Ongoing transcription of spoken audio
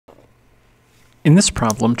In this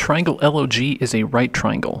problem, triangle LOG is a right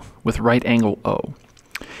triangle with right angle O.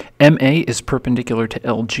 MA is perpendicular to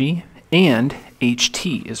LG, and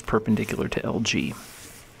HT is perpendicular to LG.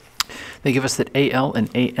 They give us that AL and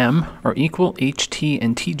AM are equal, HT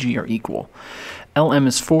and TG are equal. LM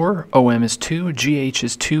is 4, OM is 2, GH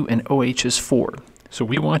is 2, and OH is 4. So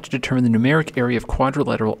we want to determine the numeric area of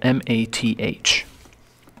quadrilateral MATH.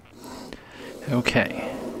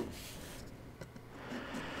 Okay.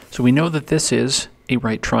 So we know that this is a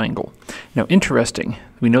right triangle. Now, interesting,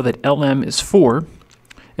 we know that LM is 4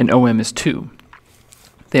 and OM is 2.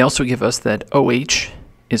 They also give us that OH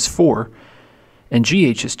is 4 and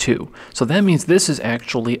GH is 2. So that means this is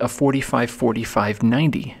actually a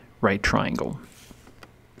 45-45-90 right triangle.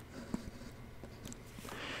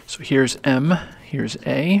 So here's M, here's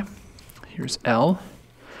A, here's L,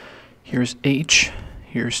 here's H,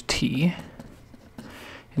 here's T,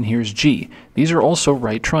 and here's G. These are also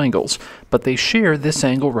right triangles, but they share this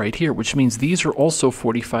angle right here, which means these are also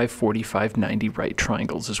 45-45-90 right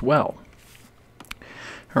triangles as well.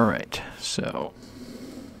 All right, so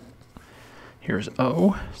here's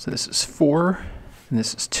O. So this is 4, and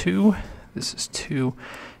this is 2, this is 2,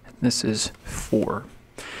 and this is 4.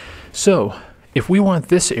 So if we want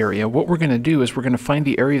this area, what we're going to do is we're going to find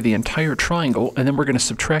the area of the entire triangle, and then we're going to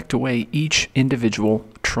subtract away each individual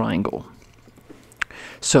triangle.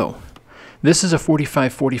 So this is a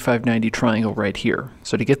 45-45-90 triangle right here.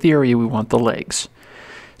 So to get the area, we want the legs.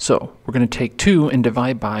 So we're going to take 2 and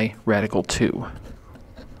divide by radical 2.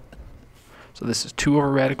 So this is 2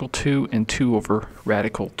 over radical 2 and 2 over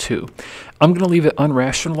radical 2. I'm going to leave it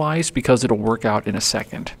unrationalized because it'll work out in a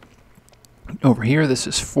second. Over here, this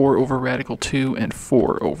is 4 over radical 2 and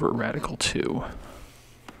 4 over radical 2.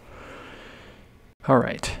 All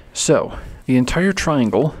right, so the entire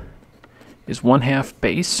triangle is 1/2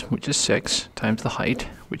 base, which is 6, times the height,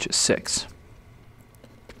 which is 6,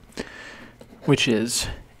 which is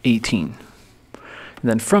 18. And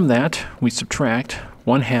then from that, we subtract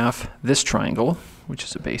 1/2 this triangle, which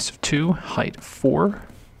is a base of 2, height of 4.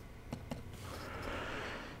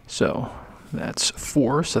 So that's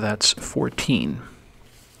 4, so that's 14.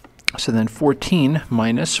 So then 14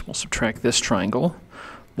 minus, we'll subtract this triangle,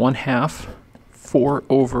 1/2 4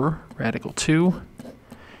 over radical 2,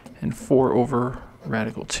 and 4 over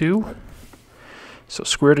radical 2. So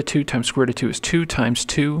square root of 2 times square root of 2 is 2 times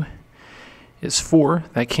 2 is 4.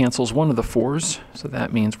 That cancels one of the 4's, so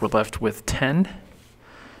that means we're left with 10.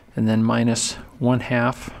 And then minus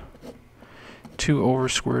 1/2 2 over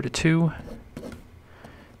square root of 2,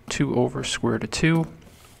 2 over square root of 2.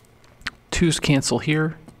 2's cancel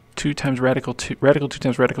here. 2 times radical 2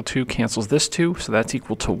 times radical 2 cancels this 2, so that's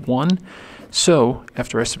equal to 1. So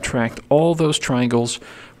after I subtract all those triangles,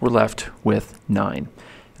 we're left with 9.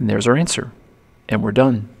 And there's our answer. And we're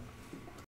done.